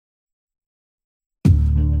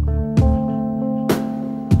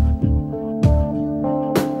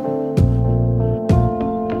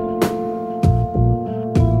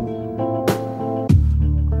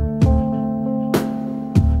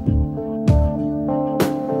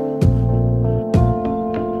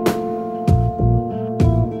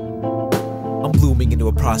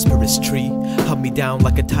prosperous tree. Held me down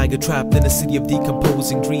like a tiger trapped in a city of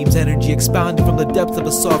decomposing dreams. Energy expounding from the depths of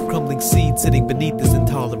a soft crumbling seed, sitting beneath this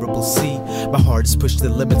intolerable sea. My heart is pushed to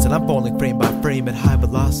the limits and I'm falling frame by frame at high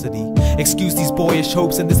velocity. Excuse these boyish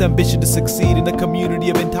hopes and this ambition to succeed in a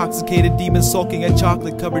community of intoxicated demons sulking at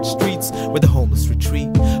chocolate-covered streets where the homeless retreat.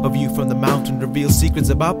 A view from the mountain reveals secrets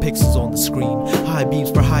about pixels on the screen. High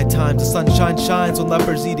beams for high times, the sunshine shines on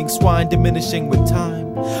lepers eating swine, diminishing with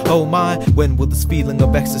time. Oh my, when will this feeling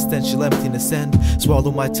of existential emptiness end?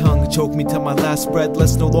 Swallow my tongue, choke me till my last breath.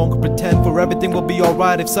 Let's no longer pretend, for everything will be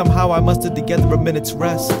alright if somehow I muster together a minute's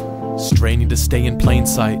rest. Straining to stay in plain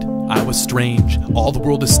sight, I was strange. All the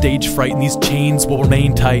world is stage fright and these chains will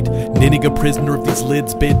remain tight. Knitting a prisoner of these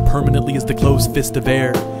lids bid permanently as the closed fist of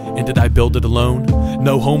air. And did I build it alone?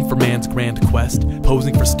 No home for man's grand quest,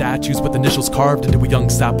 posing for statues with initials carved into a young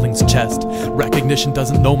sapling's chest. Recognition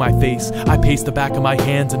doesn't know my face. I pace the back of my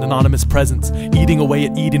hands in anonymous presence, eating away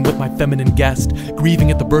at Eden with my feminine guest,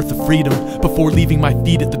 grieving at the birth of freedom. Before leaving my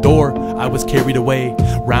feet at the door, I was carried away,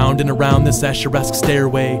 round and around this Escher-esque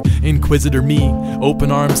stairway. Inquisitor me,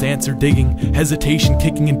 open arms answer digging, hesitation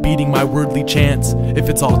kicking and beating my wordly chants. If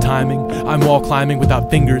it's all timing, I'm wall climbing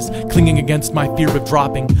without fingers, clinging against my fear of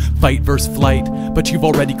dropping. Fight versus flight, but you've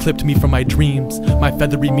already clipped me from my dreams, my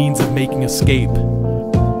feathery means of making escape.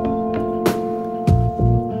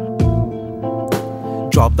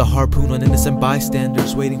 Drop the harpoon on innocent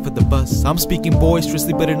bystanders waiting for the bus. I'm speaking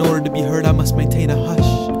boisterously, but in order to be heard I must maintain a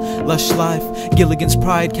hush. Lush life, Gilligan's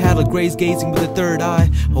pride, cattle graze gazing with a third eye.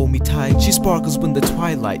 Hold me tight, she sparkles when the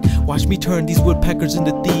twilight. Watch me turn these woodpeckers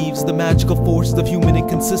into thieves. The magical forces of human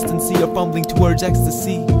inconsistency are fumbling towards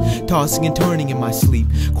ecstasy, tossing and turning in my sleep.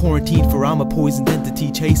 Quarantined, for I'm a poisoned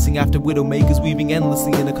entity, chasing after widowmakers, weaving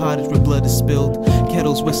endlessly in a cottage where blood is spilled.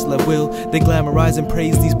 Kettles whistle at will, they glamorize and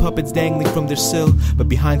praise these puppets dangling from their sill. But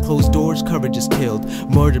behind closed doors, courage is killed,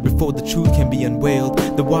 murdered before the truth can be unveiled.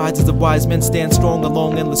 The wisest of wise men stand strong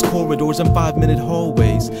along endless corridors and 5-minute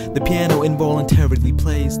hallways. The piano involuntarily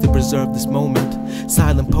plays to preserve this moment.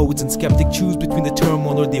 Silent poets and skeptic choose between the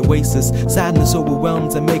turmoil or the oasis. Sadness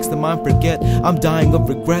overwhelms and makes the mind forget. I'm dying of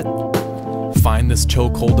regret. Find this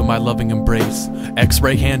chokehold in my loving embrace.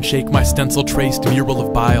 X-ray handshake, my stencil traced mural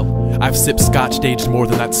of bile. I've sipped scotch aged more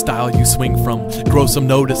than that style you swing from. Grow some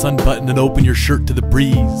notice, unbutton and open your shirt to the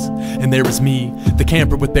breeze. And there is me, the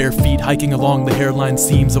camper with bare feet, hiking along the hairline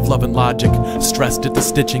seams of love and logic. Stressed at the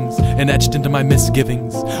stitchings and etched into my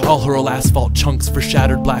misgivings. I'll hurl asphalt chunks for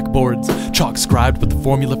shattered blackboards, chalk scribed with the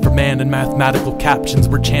formula for man and mathematical captions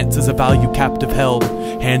where chances of value captive held.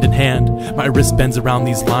 Hand in hand, my wrist bends around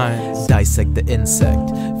these lines. Dissect the insect,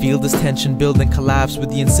 feel this tension build and collapse with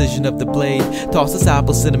the incision of the blade. Toss this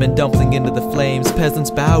apple cinnamon dumpling into the flames.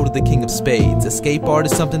 Peasants bow to the king of spades. Escape art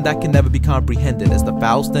is something that can never be comprehended, as the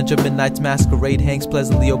foul stench of midnight's masquerade hangs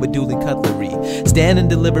pleasantly over dueling cutlery. Stand and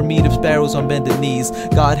deliver meat of sparrows on bended knees.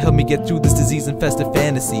 God help me get through this disease-infested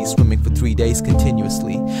fantasy. Swimming for 3 days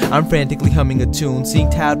continuously, I'm frantically humming a tune, seeing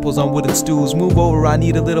tadpoles on wooden stools. Move over, I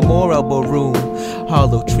need a little more elbow room.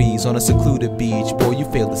 Hollow trees on a secluded beach, boy you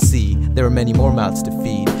fail to see there are many more mouths to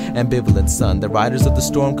feed. Ambivalent sun, the riders of the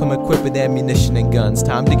storm come equipped with ammunition and guns.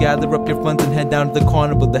 Time to gather up your funds and head down to the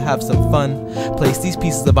carnival to have some fun. Place these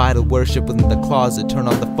pieces of idol worship within the closet, turn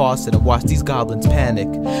on the faucet and watch these goblins panic.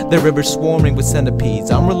 The river's swarming with centipedes.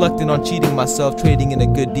 I'm reluctant on cheating myself, trading in a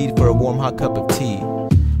good deed for a warm hot cup of tea.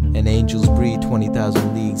 And angels breathe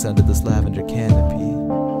 20,000 leagues under this lavender canopy.